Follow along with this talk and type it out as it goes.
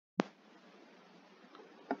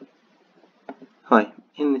Hi,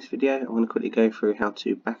 in this video I'm going to quickly go through how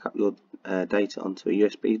to back up your data onto a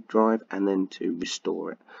USB drive and then to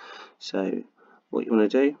restore it. So what you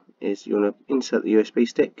want to do is you want to insert the USB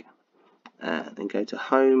stick, then go to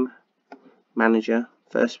Home, Manager.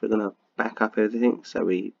 First we're going to back up everything, so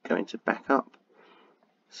we go into Backup,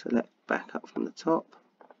 select Backup from the top,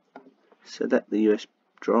 select the USB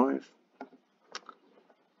drive,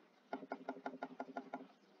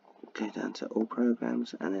 go down to All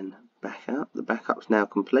Programs and then Backup. The backup's now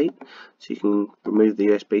complete, so you can remove the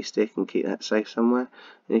USB stick and keep that safe somewhere.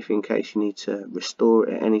 And if in case you need to restore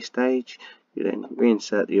it at any stage, you then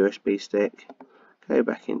reinsert the USB stick, go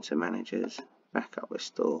back into Managers, Backup,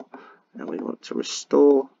 Restore, and we want to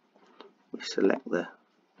restore. We select the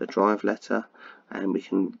drive letter and we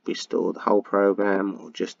can restore the whole program or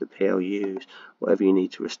just the PLUs, whatever you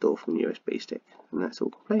need to restore from the USB stick, and that's all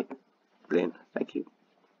complete. Brilliant, thank you.